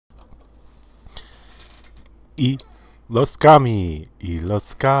I lo skami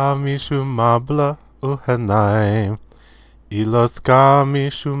shu mabla uhenai. I lo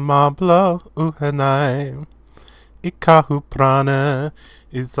skami shu mabla uhenai. Ikahu prane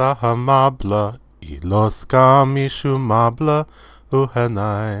I za'a mabla. I lo skami shu mabla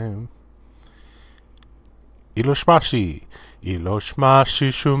uhenai. I lo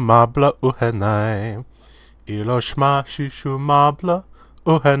shmashi shu mabla uhenai. I lo shmashi shu mabla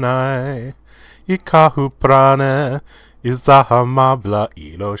uhenai. Ikahu prane I za'a mabla.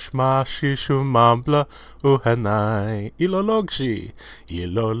 I lo shmashi shu mabla uhenai. I lo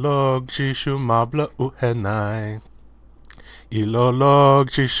logji shu mabla uhenai. I lo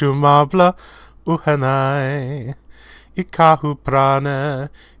logji shu mabla uhenai. Ikahu prane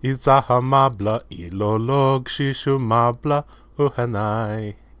I za'a mabla. I lo logji shu mabla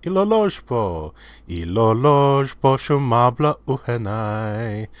uhenai. I lo lojbo shu mabla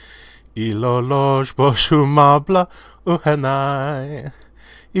uhenai. I lo lojbo shu mabla uhenai.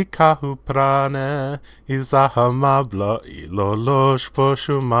 Ikahu prane I za'a mabla. I lo lojbo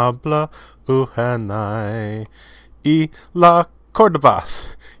shu mabla uhenai. I la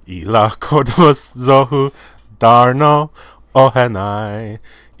kordobas zo'u darno ohenai.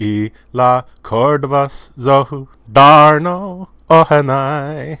 I la kordobas zo'u darno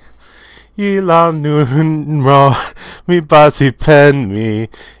ohenai. I la nunmro mi basi penmi.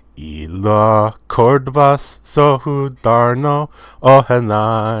 I la kordobas zo'u darno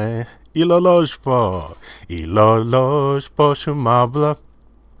ohenai. I lo lojbo shu mabla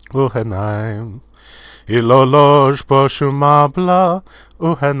uhenai. I lo lojbo shu mabla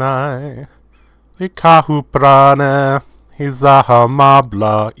uhenai. Ikahu prane I za'a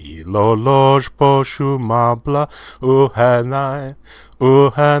mabla. I lo lojbo shu mabla uhenai.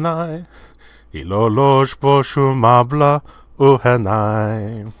 I lo lojbo shu mabla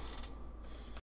uhenai.